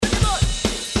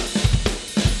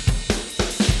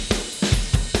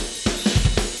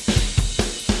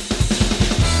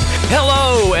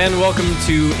and welcome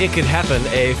to It Could Happen,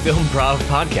 a Film Prov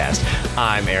podcast.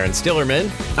 I'm Aaron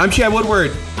Stillerman. I'm Chad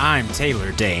Woodward. I'm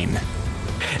Taylor Dane.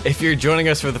 If you're joining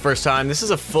us for the first time, this is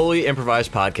a fully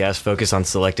improvised podcast focused on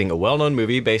selecting a well-known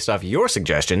movie based off your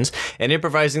suggestions and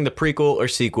improvising the prequel or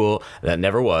sequel that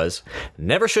never was,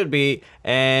 never should be,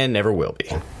 and never will be.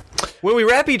 When we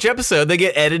wrap each episode, they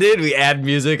get edited, we add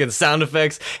music and sound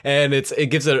effects, and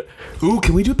it gives it... Ooh,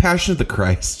 can we do Passion of the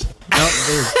Christ?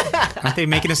 Aren't they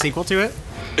making a sequel to it?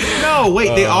 No,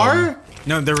 wait, they are?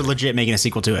 No, they're legit making a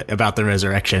sequel to it about the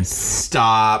resurrection.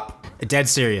 Stop. Dead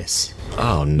serious.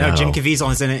 Oh, no. No, Jim Caviezel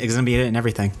is in it. He's going to be in it and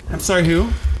everything. I'm sorry, who?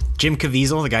 Jim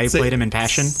Caviezel, the guy who played him in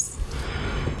Passion.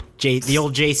 The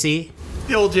old JC.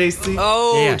 The old JC.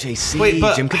 Oh, Yeah. JC. Wait,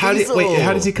 but Jim how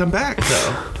Caviezel. does he come back,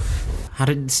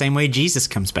 though? Same way Jesus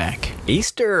comes back.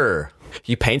 Easter.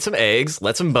 You paint some eggs,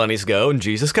 let some bunnies go, and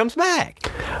Jesus comes back.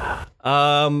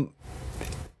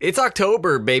 It's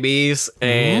October, babies,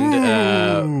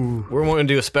 and we want to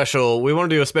do a special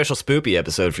spoopy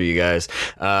episode for you guys.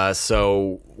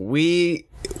 So we're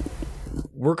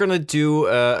gonna do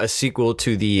a sequel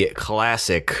to the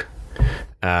classic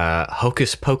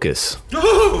Hocus Pocus.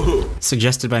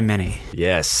 Suggested by many.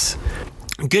 Yes.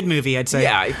 Good movie, I'd say.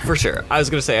 Yeah, for sure. I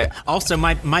was gonna say Also,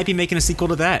 might be making a sequel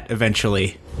to that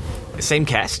eventually. same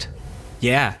cast.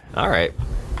 Yeah. All right.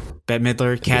 Bette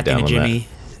Midler, Kathy down and on Jimmy.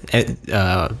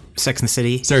 Sex and the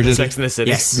City. Sorry, just Sex and the City.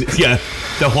 Yes. yeah,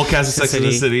 the whole cast of Sex and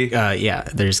the City. Yeah,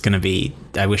 there's going to be...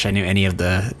 I wish I knew any of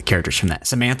the characters from that.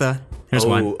 Samantha. There's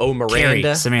one. Oh, Miranda.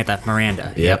 Carrie, Samantha.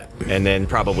 Miranda. Yep. And then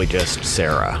probably just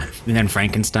Sarah. And then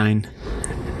Frankenstein.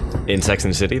 In Sex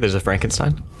and the City, there's a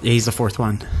Frankenstein. He's the fourth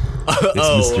one.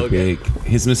 It's Mr. Big.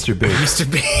 He's Mr. Big.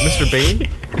 Mr. Bean. Mr. Bean?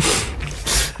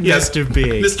 Yes, Mr.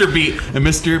 Big. Mr. Bean. And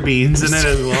Mr. Bean's in it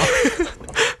as well.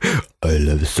 I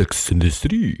love Sex and the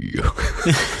City.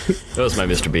 That was my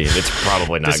Mr. Bean. It's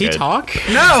probably not Does he good. talk?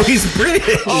 No, he's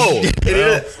British. Oh,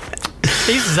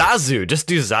 he's Zazu. Just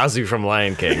do Zazu from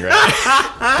Lion King, right?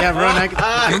 Yeah, Ron,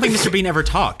 I don't think Mr. Bean ever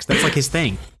talks. That's like his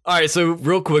thing. All right, so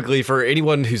real quickly, for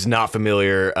anyone who's not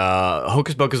familiar,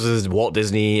 Hocus Pocus is a Walt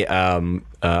Disney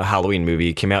Halloween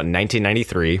movie. Came out in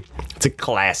 1993. It's a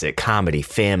classic comedy,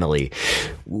 family,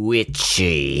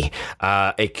 witchy.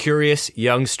 A curious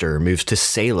youngster moves to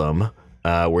Salem,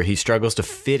 where he struggles to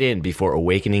fit in before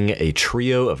awakening a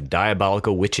trio of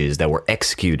diabolical witches that were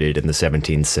executed in the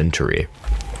 17th century.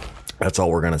 That's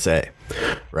all we're going to say,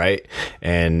 right?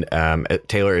 And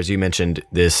Taylor, as you mentioned,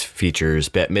 this features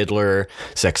Bette Midler,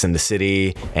 Sex and the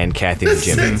City, and Kathy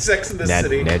Najimy. Sex and the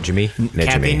City. Kathy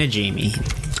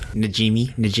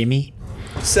Najimy.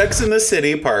 Sex and the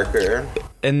City, Parker.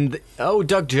 And,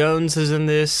 Doug Jones is in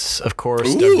this, of course.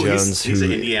 Ooh, Doug Jones, he's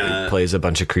who Indiana. plays a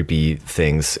bunch of creepy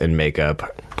things in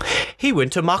makeup. He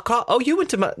went to my college. Oh, you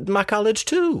went to my college,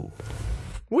 too.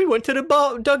 We went to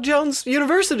the Doug Jones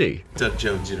University. Doug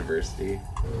Jones University.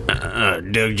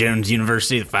 Doug Jones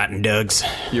University, the Fighting Dougs.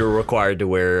 You're required to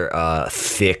wear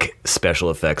thick special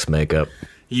effects makeup.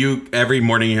 Every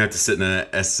morning you have to sit in a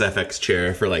SFX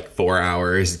chair for like 4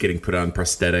 hours getting put on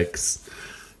prosthetics.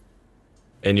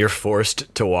 And you're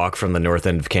forced to walk from the north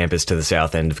end of campus to the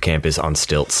south end of campus on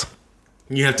stilts.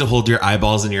 You have to hold your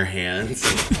eyeballs in your hands.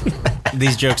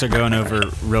 These jokes are going over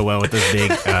real well with those big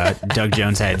Doug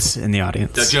Jones heads in the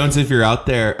audience. Doug Jones, if you're out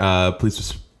there, please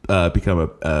just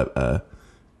become a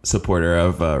supporter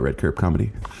of Red Curb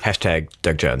Comedy. Hashtag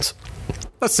Doug Jones.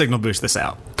 Let's signal boost this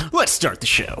out. Let's start the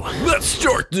show. Let's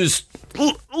start this.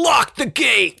 Lock the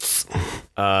gates.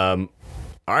 All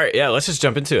right, yeah, let's just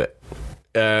jump into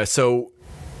it. So,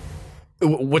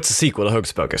 what's the sequel to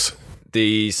Hocus Pocus?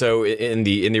 So in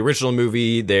the original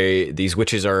movie, these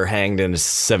witches are hanged in the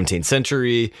 17th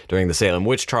century during the Salem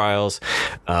witch trials,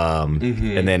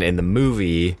 and then in the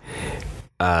movie,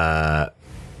 a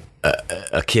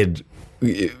kid.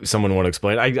 Someone want to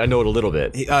explain? I know it a little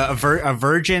bit. A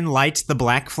virgin lights the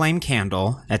black flame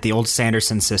candle at the old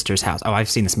Sanderson sisters' house. Oh, I've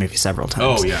seen this movie several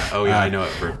times. Oh yeah, I know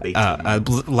it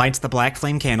verbatim. Lights the black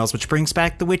flame candles, which brings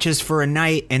back the witches for a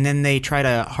night, and then they try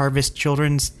to harvest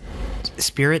children's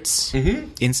spirits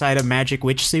inside a magic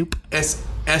witch soup.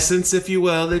 Essence, if you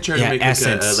will. They try to make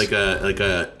like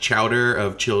a chowder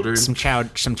of children. Some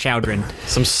chowdrin.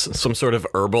 Some sort of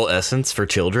herbal essence for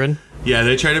children. Yeah,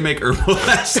 they try to make herbal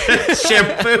essence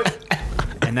shampoo.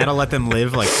 And that'll let them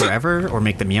live like forever, or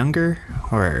make them younger,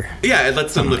 or yeah, it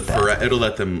lets them live forever. It'll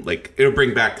let them it'll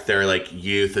bring back their like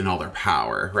youth and all their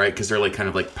power, right? Because they're like kind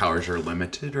of like powers are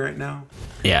limited right now.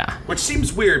 Yeah, which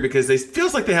seems weird because they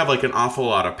feels like they have like an awful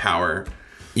lot of power.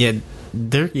 Yeah,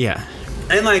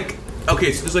 and like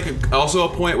okay, so there's like also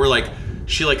a point where like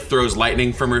she like throws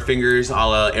lightning from her fingers, a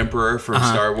la Emperor from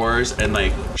Star Wars, and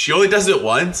like she only does it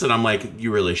once, and I'm like,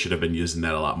 you really should have been using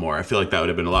that a lot more. I feel like that would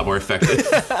have been a lot more effective.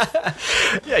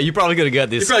 Yeah, you probably could have got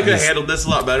this. You probably could have handled this a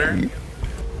lot better.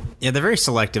 Yeah, they're very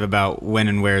selective about when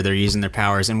and where they're using their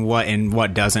powers and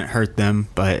what doesn't hurt them.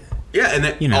 But yeah, and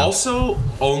they also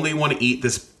only want to eat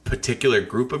this particular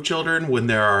group of children when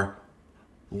there are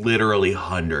literally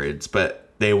hundreds, but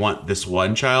they want this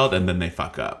one child and then they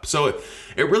fuck up. So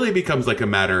it really becomes like a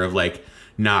matter of like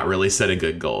not really setting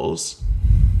good goals.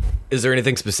 Is there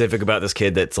anything specific about this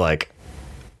kid that's like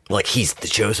he's the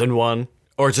chosen one?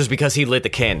 Or it's just because he lit the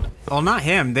candle? well, not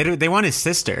him. They want his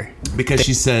sister. Because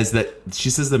she says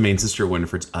the main sister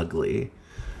Winifred's ugly.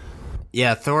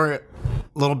 Yeah,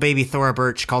 little baby Thora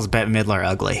Birch calls Bette Midler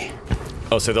ugly.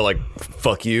 Oh, so they're like,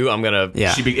 fuck you, I'm gonna...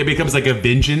 Yeah. It becomes like a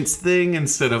vengeance thing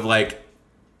instead of like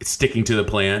sticking to the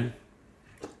plan.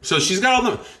 So she's got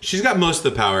most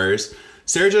of the powers.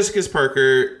 Sarah Jessica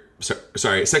Parker,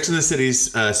 sorry, Sex and the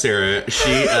City's Sarah.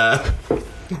 She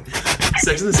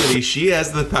Sex and the City. She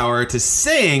has the power to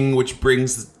sing, which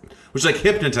like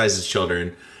hypnotizes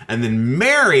children. And then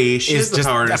Mary, she has the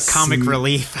power to comic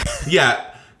relief.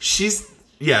 she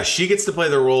gets to play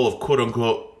the role of quote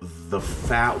unquote the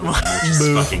fat one, which is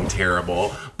fucking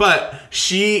terrible. But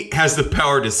she has the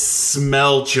power to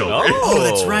smell children. Oh,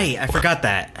 that's right. I forgot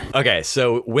that. Okay,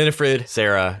 so Winifred,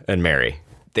 Sarah, and Mary.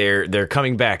 They're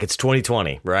coming back. It's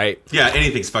 2020, right? Yeah,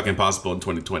 anything's fucking possible in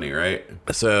 2020, right?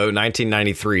 So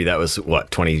 1993, that was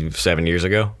what, 27 years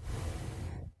ago?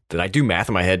 Did I do math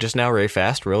in my head just now really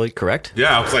fast? Really correct?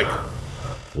 Yeah, I was like,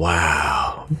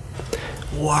 Wow.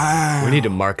 Wow. We need to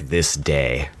mark this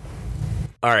day.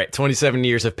 All right, 27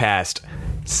 years have passed.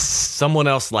 Someone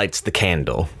else lights the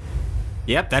candle.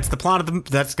 Yep, that's the plot of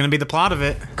that's going to be the plot of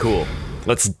it. Cool.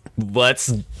 Let's do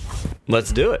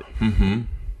it. mm-hmm.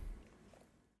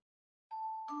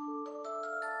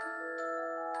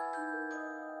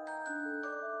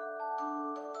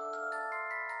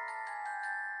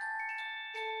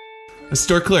 A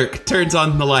store clerk turns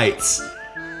on the lights.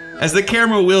 As the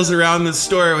camera wheels around the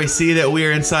store, we see that we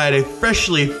are inside a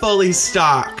fully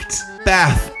stocked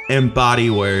Bath and Body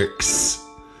Works.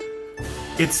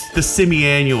 It's the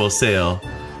semi-annual sale.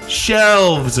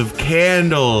 Shelves of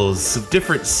candles of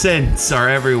different scents are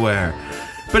everywhere.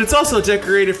 But it's also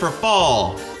decorated for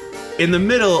fall. In the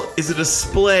middle is a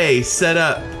display set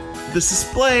up. This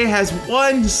display has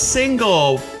one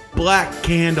single black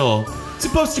candle,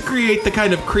 supposed to create the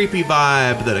kind of creepy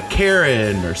vibe that a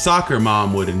Karen or soccer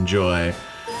mom would enjoy,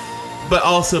 but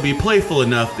also be playful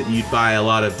enough that you'd buy a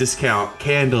lot of discount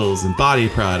candles and body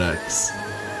products.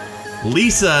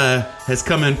 Lisa has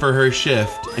come in for her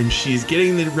shift, and she's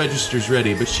getting the registers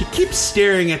ready, but she keeps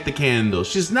staring at the candle.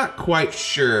 She's not quite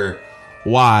sure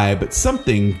why, but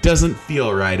something doesn't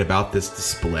feel right about this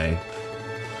display.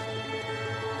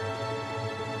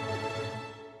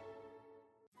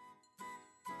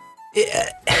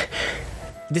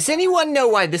 Does anyone know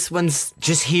why this one's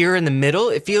just here in the middle?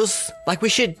 It feels like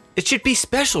it should be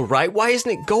special, right? Why isn't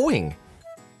it going?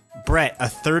 Brett, a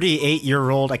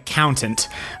 38-year-old accountant,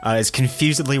 is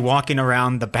confusedly walking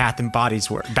around the Bath and Body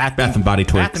Works. Bath and Body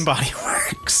Twerks. Bath and Body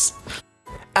Works.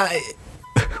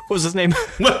 What was his name?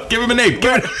 What? Give him a name.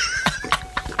 Give him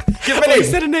a He name.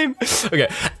 said a name. Okay.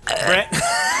 Brett.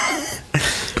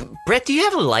 Brett, do you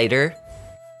have a lighter?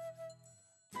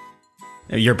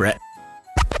 You're Brett.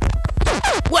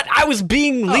 What? I was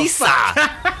being Lisa.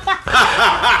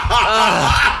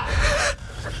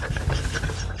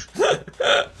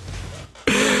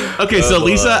 Okay, so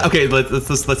Lisa. Okay,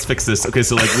 let's fix this. Okay,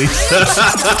 so like Lisa.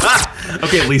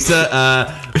 Okay,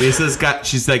 Lisa's got.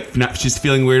 She's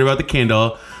feeling weird about the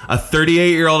candle. A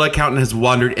 38-year-old accountant has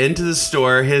wandered into the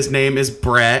store. His name is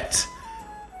Brett.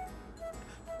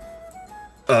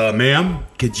 Ma'am,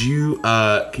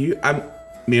 I'm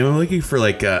looking for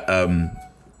like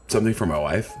something for my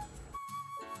wife.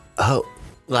 Oh,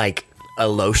 like a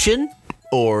lotion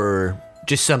or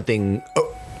just something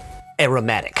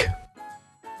aromatic?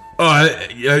 Oh, I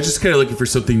just kind of looking for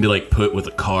something to like put with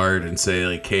a card and say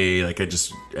like, hey, like I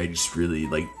just really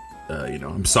like,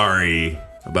 I'm sorry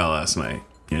about last night,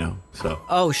 so.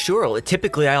 Oh, sure. Well,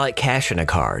 typically, I like cash in a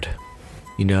card.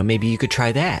 Maybe you could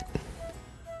try that.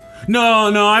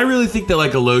 No, I really think that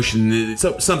like a lotion, it's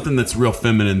something that's real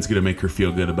feminine is gonna make her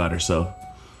feel good about herself.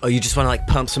 Oh, you just want to like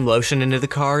pump some lotion into the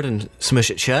card and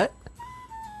smush it shut?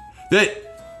 That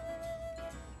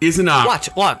is an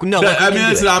option. Watch. No,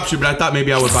 that's an option, but I thought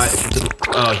maybe I would buy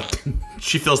it.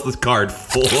 She fills this card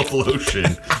full of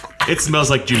lotion. It smells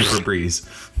like Juniper Breeze.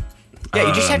 Yeah,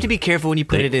 you just have to be careful when you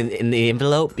put it in the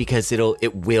envelope because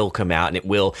it will come out and it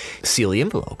will seal the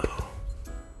envelope.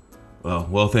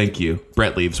 Well, thank you.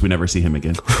 Brett leaves. We never see him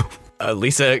again.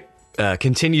 Lisa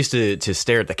continues to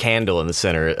stare at the candle in the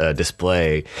center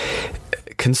display,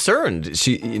 concerned.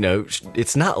 She,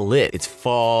 it's not lit. It's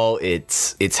fall.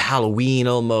 It's Halloween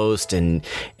almost, and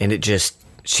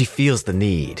she feels the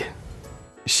need.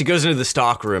 She goes into the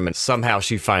stock room and somehow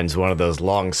she finds one of those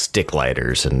long stick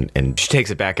lighters and she takes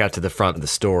it back out to the front of the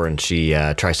store and she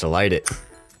tries to light it.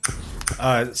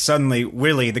 Suddenly,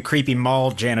 Willie, the creepy mall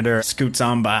janitor, scoots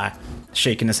on by,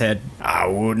 shaking his head. I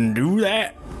wouldn't do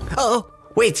that. Oh,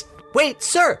 wait,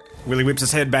 sir. Willie whips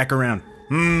his head back around.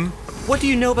 What do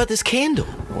you know about this candle?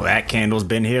 Well, that candle's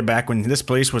been here back when this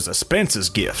place was a Spencer's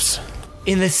Gifts.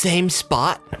 In the same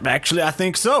spot? Actually, I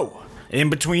think so. In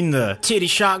between the titty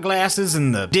shot glasses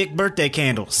and the dick birthday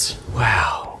candles.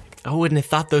 Wow. I wouldn't have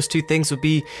thought those two things would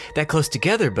be that close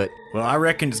together, but... Well, I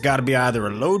reckon it's gotta be either a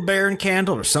load-bearing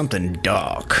candle or something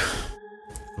dark.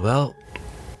 Well,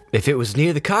 if it was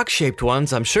near the cock-shaped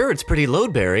ones, I'm sure it's pretty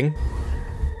load-bearing.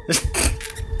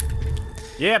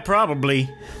 Yeah, probably.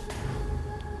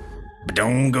 But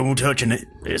don't go touching it.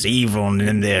 There's evil in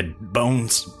them there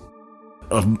bones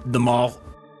of the mall.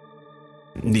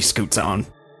 And he scoots on.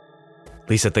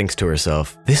 Lisa thinks to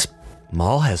herself, this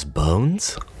mall has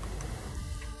bones?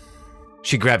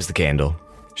 She grabs the candle.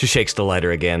 She shakes the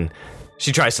lighter again.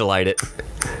 She tries to light it.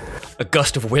 A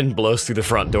gust of wind blows through the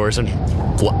front doors and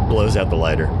blows out the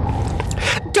lighter.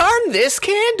 Darn this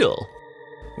candle!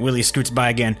 Willie scoots by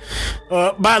again.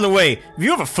 By the way, have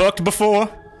you ever fucked before?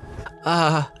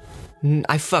 I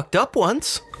fucked up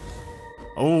once.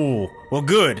 Oh, well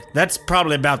good. That's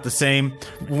probably about the same.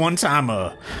 One time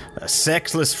a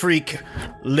sexless freak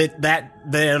lit that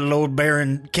there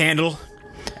load-bearing candle.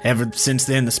 Ever since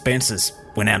then, the Spencers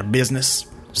went out of business.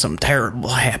 Something terrible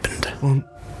happened. Well,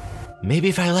 maybe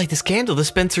if I light this candle, the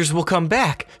Spencers will come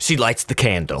back. She lights the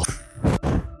candle.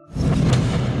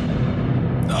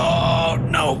 Oh,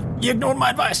 no. You ignored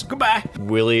my advice. Goodbye.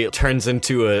 Willie turns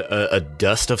into a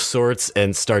dust of sorts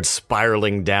and starts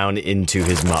spiraling down into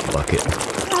his mop bucket.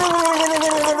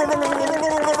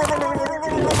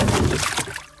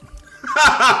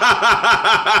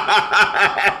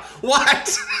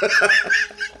 What?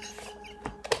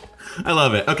 I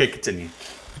love it. Okay, continue.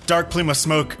 Dark plume of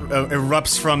smoke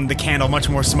erupts from the candle, much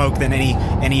more smoke than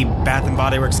any Bath &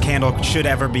 Body Works candle should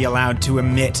ever be allowed to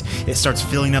emit. It starts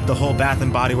filling up the whole Bath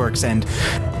 & Body Works, and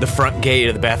the front gate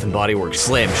of the Bath & Body Works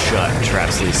slams shut and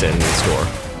traps Lisa in the store.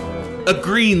 A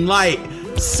green light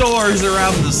soars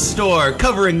around the store,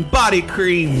 covering body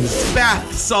creams,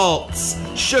 bath salts,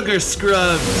 sugar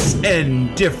scrubs,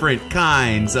 and different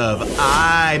kinds of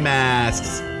eye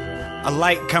masks. A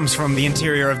light comes from the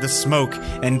interior of the smoke,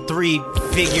 and 3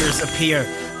 figures appear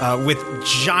with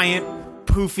giant,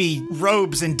 poofy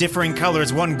robes in differing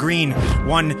colors. One green,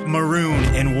 one maroon,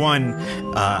 and one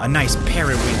a nice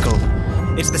periwinkle.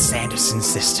 It's the Sanderson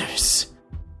sisters.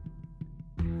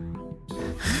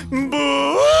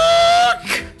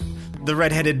 Book! The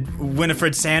red-headed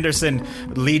Winifred Sanderson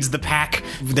leads the pack.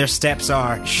 Their steps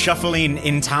are shuffling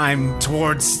in time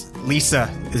towards Lisa,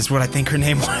 is what I think her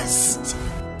name was.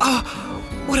 Oh,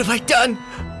 what have I done?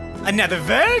 Another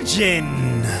virgin!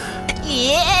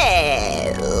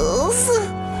 Yes!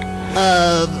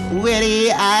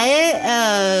 Winnie,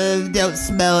 I don't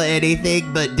smell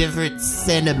anything but different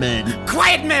cinnamon.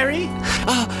 Quiet, Mary!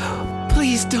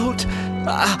 Please don't.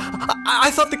 I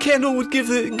thought the candle would give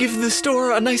the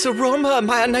store a nice aroma,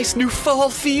 a nice new fall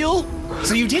feel.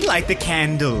 So you did light the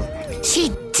candle. She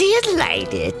did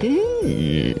light it.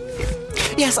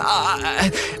 Yes,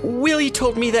 Willie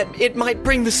told me that it might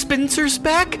bring the Spencers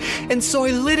back, and so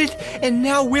I lit it, and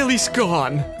now Willie's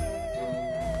gone.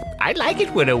 I like it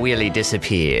when a Willie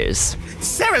disappears.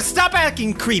 Sarah, stop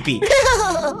acting creepy.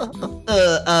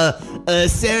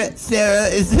 Sarah,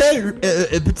 is there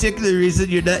a particular reason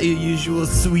you're not your usual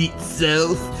sweet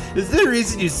self? Is there a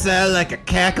reason you sound like a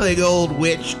cackling old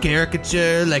witch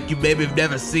caricature, like you maybe have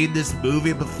never seen this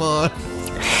movie before?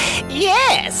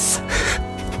 Yes!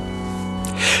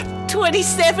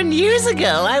 27 years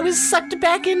ago, I was sucked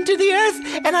back into the earth,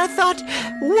 and I thought,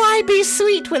 why be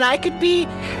sweet when I could be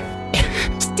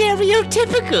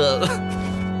stereotypical?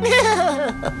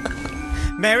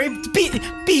 Mary,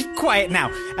 be quiet now.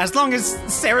 As long as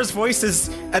Sarah's voice is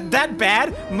that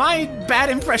bad, my bad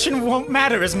impression won't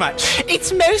matter as much.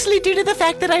 It's mostly due to the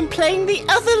fact that I'm playing the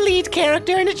other lead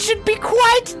character, and it should be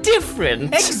quite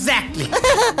different. Exactly.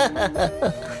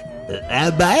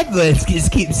 My voice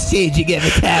just keeps changing every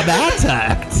time I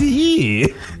talk to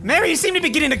you. Mary, you seem to be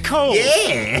getting a cold.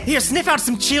 Yeah. Here, sniff out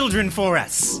some children for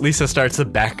us. Lisa starts to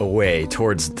back away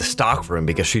towards the stockroom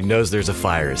because she knows there's a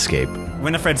fire escape.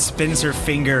 Winifred spins her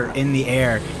finger in the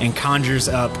air and conjures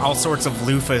up all sorts of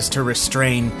loofahs to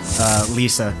restrain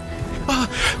Lisa.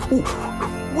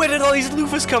 Where did all these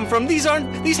loofahs come from? These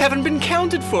haven't been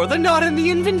counted for. They're not in the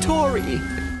inventory.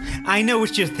 I know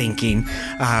what you're thinking.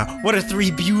 What are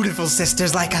three beautiful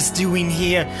sisters like us doing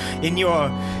here in your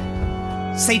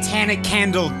satanic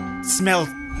candle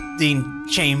smelting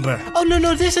chamber? Oh,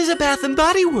 no, this is a Bath and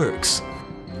Body Works.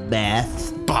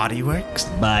 Bath, Body Works?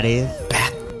 body,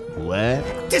 Bath. what?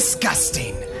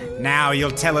 Disgusting. Now you'll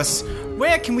tell us,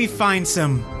 where can we find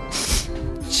some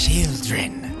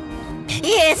children?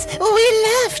 Yes, we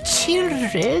love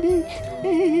children.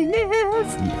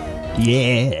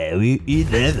 Yeah, we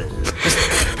love it.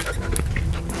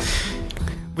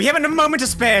 We haven't a moment to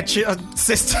spare,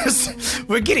 sisters.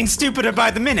 We're getting stupider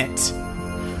by the minute.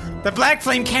 The black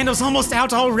flame candle's almost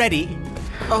out already.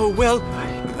 Oh, well,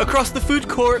 across the food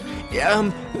court,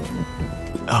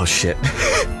 oh, shit.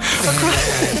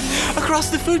 Across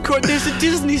the food court, there's a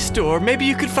Disney store. Maybe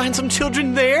you could find some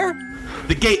children there?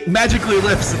 The gate magically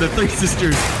lifts and the three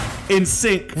sisters in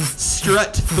sync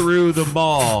strut through the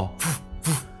mall.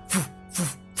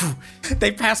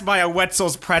 They pass by a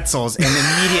Wetzel's Pretzels and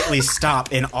immediately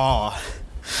stop in awe.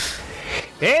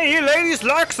 Hey, you ladies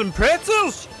like some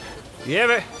pretzels? You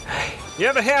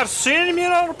ever have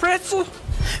cinnamon on a pretzel?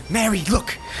 Mary,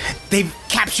 look! They've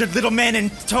captured little men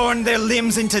and torn their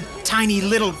limbs into tiny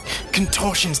little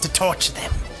contortions to torture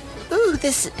them. Ooh,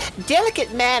 this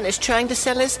delicate man is trying to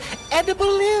sell us edible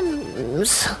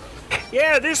limbs.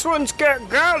 Yeah, this one's got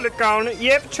garlic on it.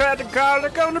 You ever tried the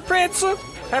garlic on a pretzel?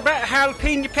 How about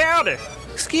jalapeno powder?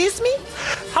 Excuse me?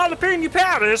 Jalapeno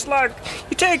powder, it's like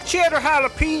you take cheddar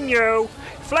jalapeno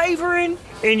flavoring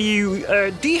and you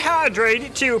dehydrate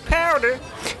it to a powder,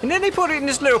 and then they put it in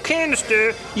this little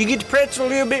canister. You get the pretzel a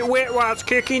little bit wet while it's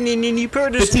cooking, and then you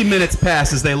put this... 15 minutes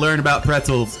pass as they learn about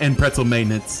pretzels and pretzel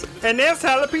maintenance. And that's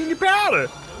jalapeno powder.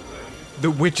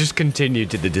 The witches continue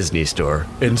to the Disney store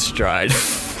in stride.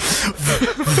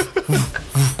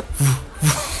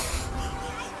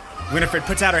 Winifred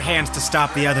puts out her hands to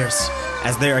stop the others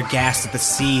as they're aghast at the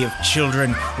sea of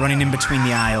children running in between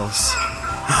the aisles.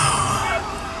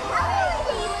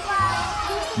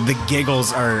 The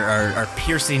giggles are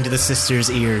piercing to the sisters'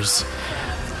 ears.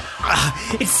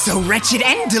 It's so wretched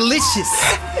and delicious.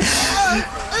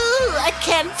 Ooh, I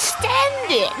can't stand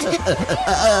it.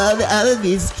 All of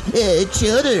these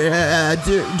children are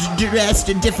dressed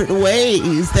in different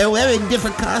ways. They're wearing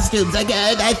different costumes.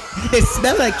 They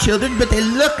smell like children, but they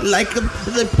look like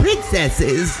the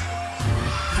princesses.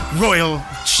 Royal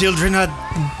children are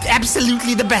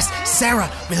absolutely the best. Sarah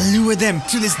will lure them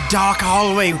to this dark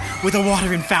hallway with a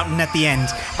watering fountain at the end.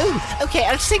 Ooh, okay,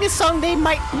 I'll sing a song they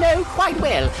might know quite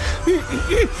well.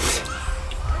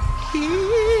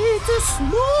 It's a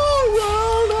small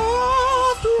world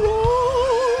after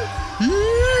all.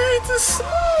 It's a small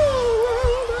world.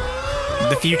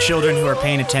 The few children who are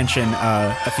paying attention,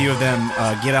 a few of them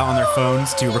get out on their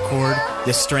phones to record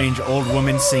this strange old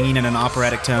woman singing in an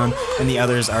operatic tone, and the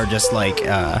others are just like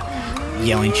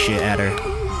yelling shit at her.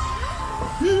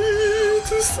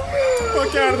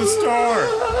 Fuck out of the store!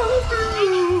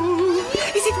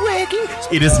 Is it working?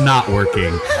 It is not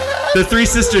working. The three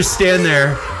sisters stand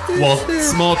there while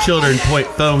small children point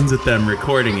phones at them,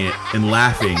 recording it and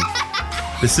laughing.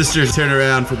 The sisters turn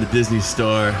around from the Disney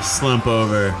store, slump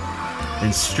over,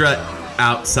 and strut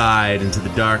outside into the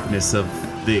darkness of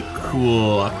the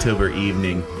cool October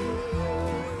evening.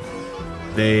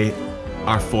 They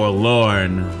are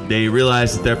forlorn. They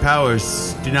realize that their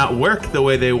powers do not work the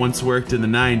way they once worked in the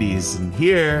 90s. And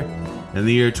here, in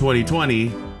the year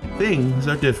 2020, things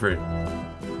are different.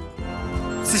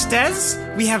 Sisters,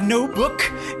 we have no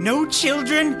book, no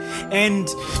children, and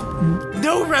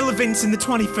no relevance in the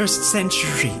 21st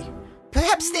century.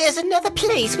 Perhaps there's another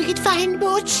place we could find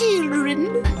more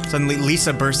children. Suddenly,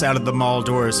 Lisa bursts out of the mall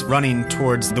doors, running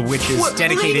towards the witches, What?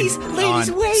 dedicated Ladies,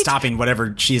 on wait. stopping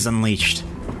whatever she's unleashed.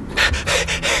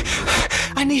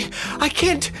 I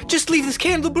can't just leave this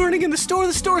candle burning in the store.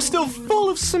 The store's still full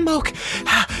of smoke.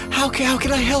 How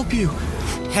can I help you?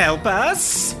 Help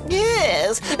us?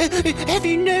 Yes. Have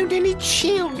you known any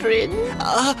children?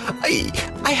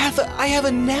 I have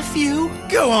a nephew.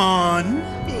 Go on.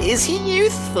 Is he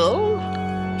youthful?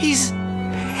 He's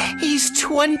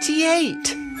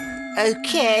 28.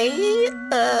 Okay,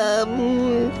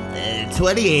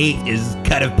 28 is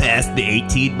kind of past the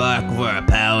 18 mark for our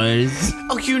powers.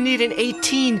 Oh, you need an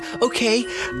 18. Okay,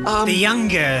 The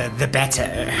younger, the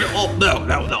better. Oh, no.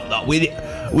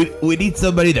 We need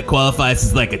somebody that qualifies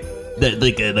as like a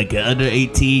under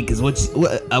 18, because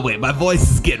wait, my voice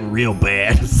is getting real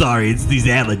bad. I'm sorry, it's these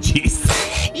allergies.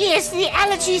 Yes, the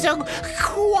allergies are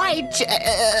quite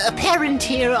apparent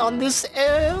here on this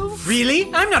earth. Really?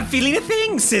 I'm not feeling a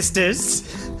thing, sisters.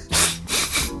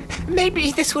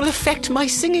 Maybe this will affect my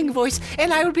singing voice,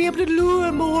 and I will be able to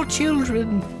lure more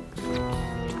children.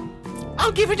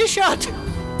 I'll give it a shot.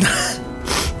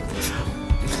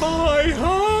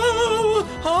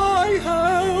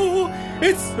 Hi-ho,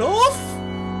 it's off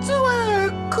to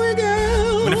work we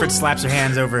go. Winifred slaps her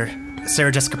hands over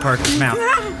Sarah Jessica Parker's mouth.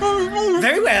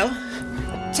 Very well.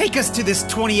 Take us to this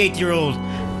 28-year-old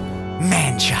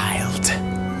man-child.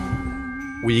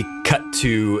 We cut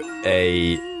to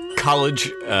a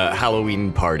college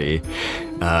Halloween party.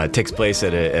 Takes place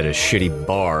at a shitty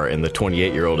bar, and the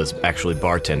 28-year-old is actually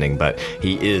bartending, but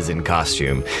he is in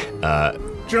costume.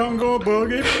 Jungle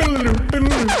Boogie,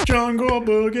 Jungle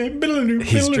Boogie.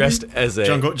 He's dressed as a...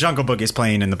 Jungle Boogie is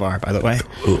playing in the bar, by the way.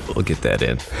 Ooh, we'll get that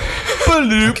in.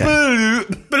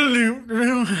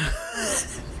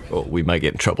 Oh, we might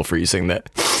get in trouble for using that.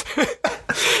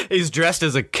 He's dressed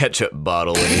as a ketchup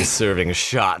bottle, and he's serving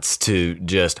shots to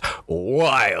just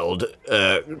wild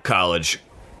college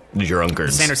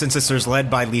drunkards. The Sanderson sisters, led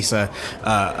by Lisa,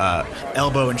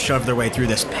 elbow and shove their way through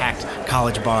this packed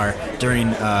college bar during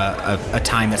a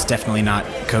time that's definitely not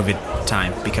COVID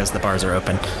time because the bars are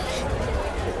open.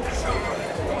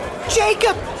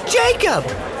 Jacob!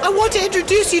 I want to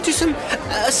introduce you to some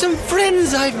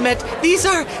friends I've met. These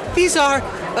are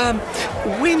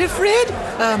Winifred,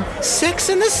 Sex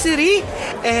in the City,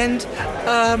 and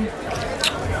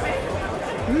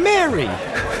Mary.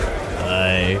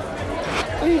 Hi.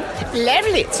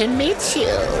 Lovely to meet you.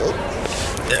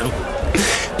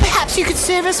 Perhaps you could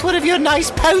serve us one of your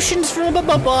nice potions from a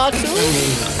bottle.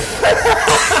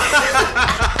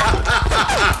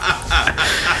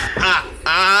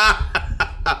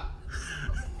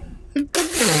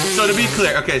 So to be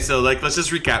clear, okay, so like let's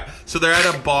just recap. So they're at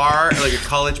a bar, like a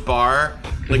college bar,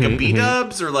 like a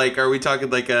B-dubs, or like are we talking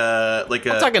like a I'm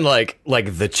talking like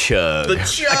the chug. the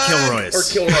Chug A Kilroy's. or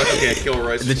Kilroy's? Okay,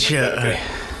 Kilroy's. The Chug. Okay.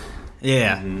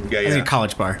 Yeah. Yeah, It's yeah. a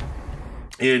college bar.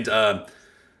 And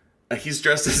he's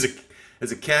dressed as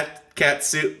a cat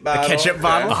suit bottle. ketchup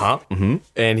bottle? Uh-huh. Mm-hmm.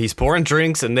 And he's pouring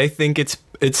drinks, and they think it's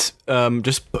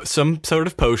just some sort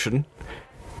of potion,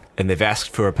 and they've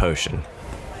asked for a potion.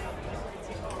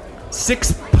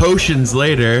 6 potions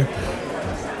later,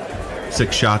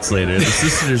 6 shots later, the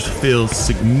sisters feel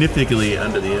significantly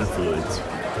under the influence.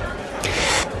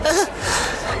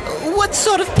 What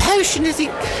sort of potion has he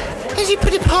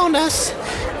put upon us?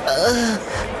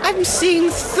 I'm seeing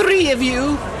 3 of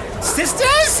you.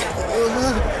 Sisters?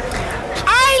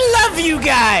 I love you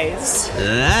guys.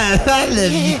 I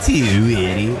love you too,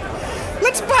 Eddie.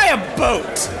 Let's buy a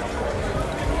boat.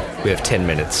 We have 10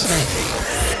 minutes.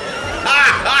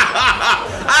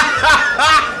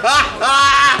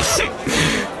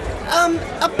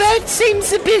 A boat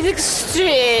seems a bit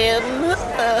extreme.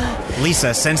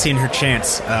 Lisa, sensing her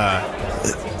chance,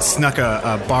 snuck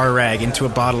a bar rag into a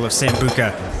bottle of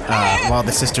Sambuca while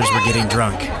the sisters were getting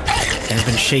drunk, and has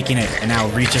been shaking it, and now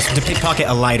reaches to pickpocket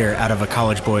a lighter out of a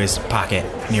college boy's pocket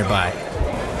nearby.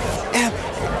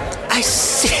 I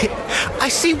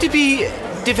seem to be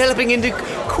developing into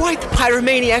quite the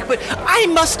pyromaniac, but I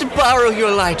must borrow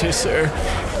your lighter, sir.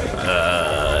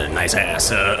 Nice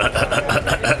ass.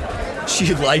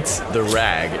 She lights the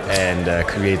rag and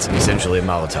creates essentially a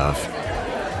Molotov.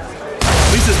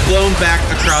 Lisa's blown back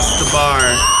across the bar.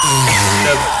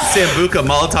 The Sambuca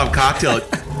Molotov cocktail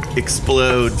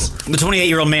explodes. The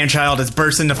 28-year-old man-child has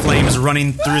burst into flames,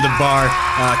 running through the bar,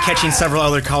 catching several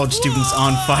other college students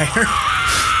on fire.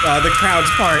 The crowds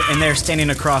part, and they're standing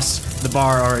across the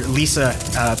bar are Lisa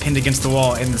pinned against the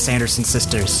wall and the Sanderson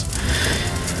sisters.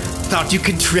 Thought you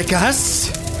could trick us?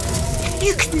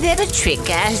 You can never trick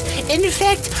us. In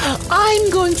fact, I'm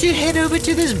going to head over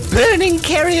to this burning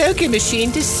karaoke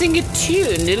machine to sing a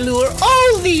tune to lure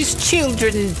all these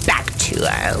children back to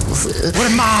us.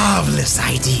 What a marvelous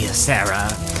idea,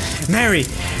 Sarah. Mary,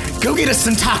 go get us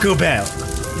some Taco Bell.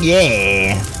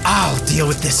 Yeah. I'll deal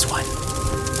with this one.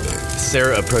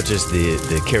 Sarah approaches the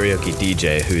karaoke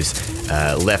DJ, whose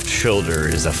left shoulder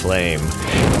is aflame,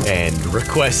 and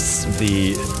requests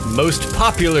the most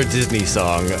popular Disney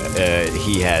song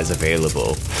he has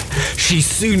available. She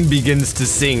soon begins to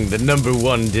sing the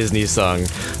 #1 Disney song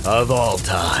of all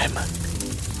time.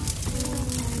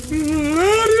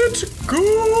 Let it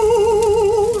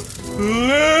go.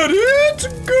 Let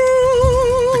it go.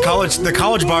 The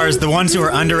college bars, the ones who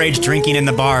are underage drinking in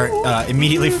the bar,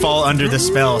 immediately fall under the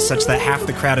spell, such that half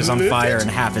the crowd is on fire and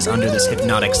half is under this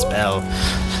hypnotic spell.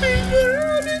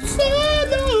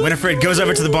 Winifred goes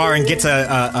over to the bar and gets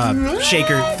a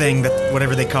shaker thing, that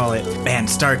whatever they call it, and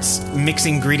starts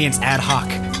mixing ingredients ad hoc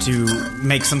to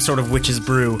make some sort of witch's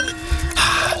brew.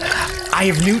 Eye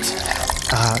of Newt,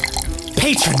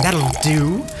 patron, that'll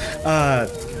do.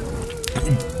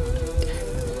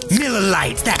 Miller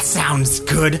Lite, that sounds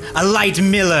good. A light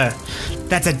Miller.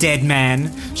 That's a dead man.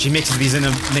 She mixes these in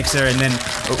a mixer and then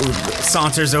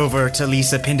saunters over to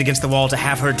Lisa, pinned against the wall, to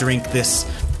have her drink this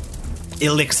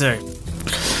elixir.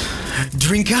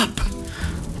 Drink up.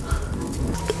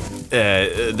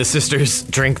 The sisters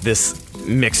drink this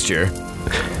mixture.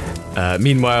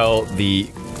 Meanwhile, the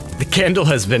candle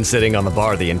has been sitting on the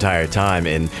bar the entire time,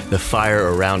 and the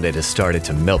fire around it has started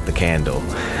to melt the candle.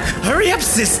 Hurry up,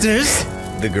 sisters.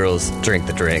 The girls drink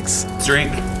the drinks.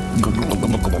 Drink.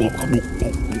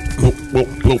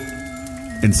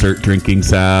 Insert drinking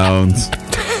sounds.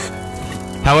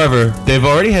 However, they've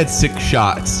already had 6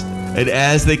 shots, and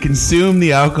as they consume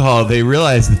the alcohol, they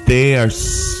realize that they are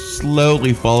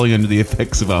slowly falling under the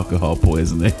effects of alcohol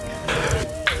poisoning.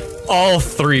 All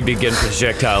 3 begin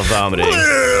projectile vomiting.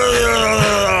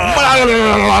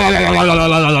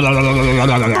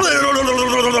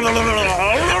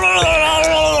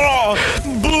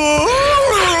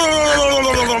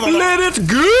 Let it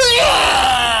go!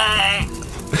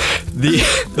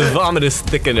 The vomit is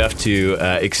thick enough to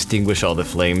extinguish all the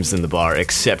flames in the bar,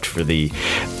 except for the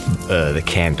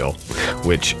candle,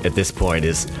 which at this point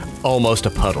is almost a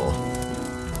puddle.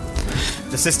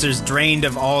 The sisters, drained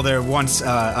of all their once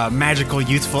magical,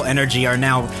 youthful energy, are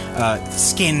now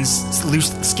skin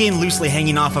loosely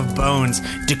hanging off of bones,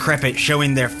 decrepit,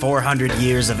 showing their 400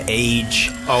 years of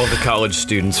age. All the college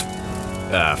students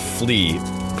flee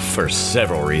for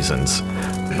several reasons.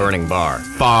 Burning bar.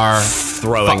 Far.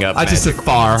 Throwing up. I just said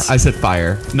far. I said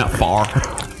fire, not far.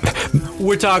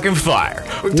 We're talking fire.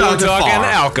 We're talking fire.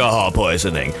 Alcohol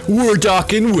poisoning. We're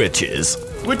talking witches.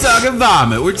 We're talking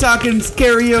vomit. We're talking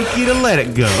karaoke to let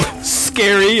it go.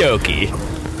 Scarioke.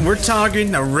 We're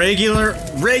talking a regular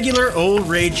old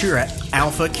rager at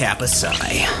Alpha Kappa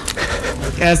Psi.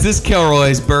 As this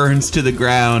Kilroy's burns to the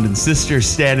ground and sisters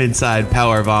stand inside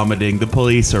power vomiting, the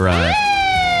police arrive.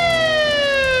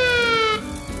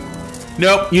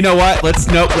 Nope, you know what? Let's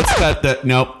cut that.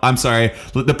 Nope, I'm sorry.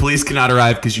 The police cannot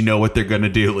arrive because you know what they're going to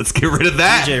do. Let's get rid of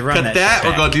that. DJ, run cut that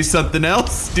We're back. going to do something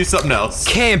else. Do something else.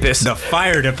 Campus. The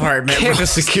fire department.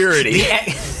 Campus security.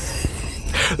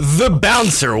 The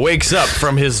bouncer wakes up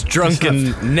from his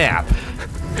drunken nap.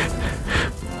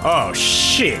 Oh,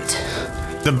 shit.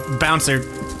 The bouncer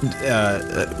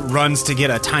runs to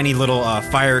get a tiny little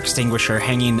fire extinguisher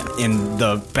hanging in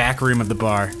the back room of the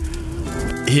bar.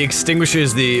 He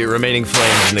extinguishes the remaining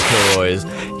flames in the Kilroys.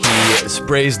 He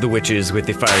sprays the witches with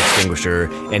the fire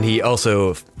extinguisher, and he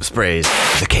also sprays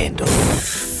the candle.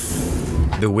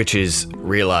 The witches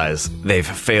realize they've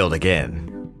failed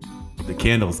again. The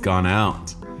candle's gone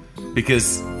out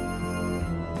because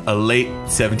a late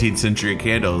 17th century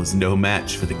candle is no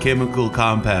match for the chemical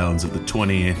compounds of the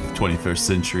 20th, 21st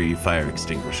century fire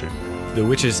extinguisher. The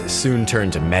witches soon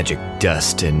turn to magic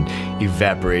dust and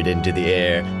evaporate into the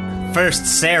air. First,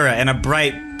 Sarah in a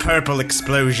bright purple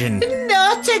explosion.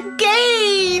 Not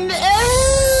again!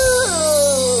 Oh!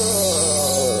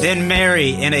 Then Mary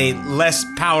in a less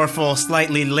powerful,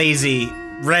 slightly lazy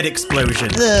red explosion.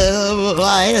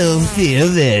 I don't feel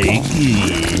very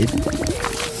good.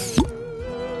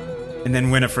 And then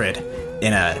Winifred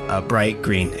in a bright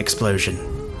green explosion.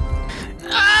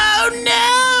 Oh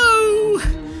no!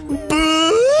 Book!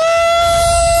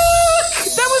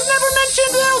 That was never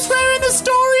mentioned elsewhere in the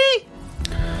story!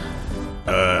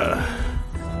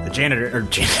 The janitor,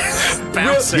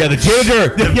 bouncer. Yeah, the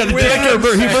janitor. Yeah, the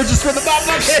janitor. He emerges from the mop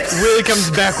bucket. Willie comes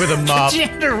back with a mop.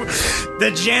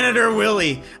 The janitor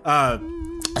Willie.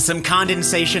 Some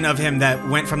condensation of him that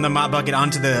went from the mop bucket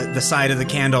onto the side of the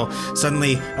candle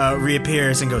suddenly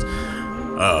reappears and goes,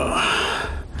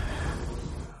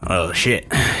 oh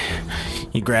shit.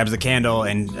 He grabs the candle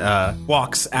and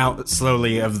walks out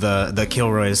slowly of the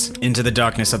Kilroys into the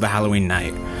darkness of the Halloween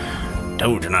night.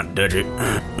 Told you not to touch it.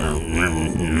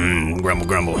 Grumble,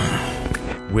 grumble.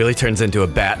 Willie turns into a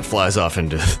bat and flies off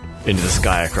into the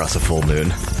sky across a full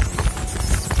moon.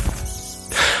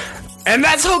 And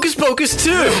that's Hocus Pocus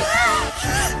 2!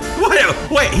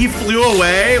 Wait, he flew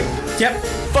away? Yep.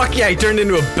 Fuck yeah, he turned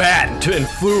into a bat and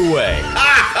flew away.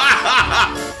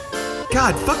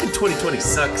 God, fucking 2020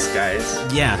 sucks, guys.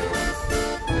 Yeah.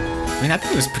 I mean, I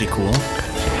think it was pretty cool.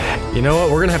 You know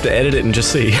what? We're gonna have to edit it and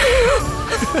just see.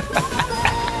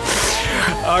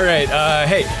 All right.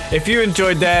 Hey, if you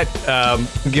enjoyed that,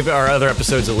 give our other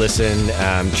episodes a listen.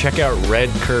 Check out Red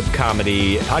Curb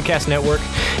Comedy Podcast Network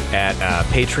at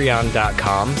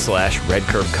patreon.com/Red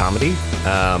Curb Comedy.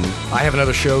 I have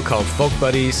another show called Folk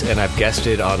Buddies, and I've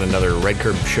guested on another Red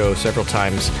Curb show several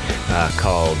times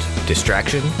called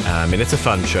Distraction, and it's a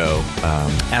fun show.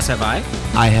 As have I.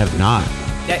 I have not.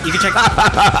 Yeah, you can check.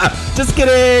 Just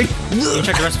kidding. You can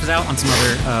check the rest of us out on some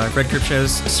other Red Curb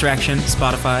shows: Distraction,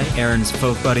 Spotify, Aaron's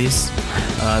Folk Buddies,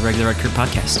 regular Red Curb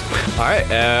podcast. All right.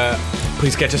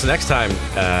 Please catch us next time.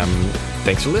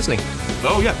 Thanks for listening.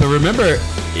 Oh yeah, but remember,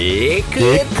 It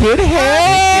could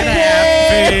happen.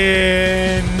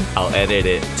 I'll edit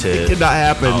it to. It could not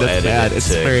happen. I'll That's edit bad. it It's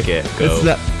to very go it's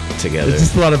not, together. It's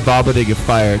just a lot of vomiting and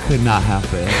fire. It could not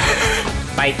happen.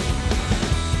 Bye.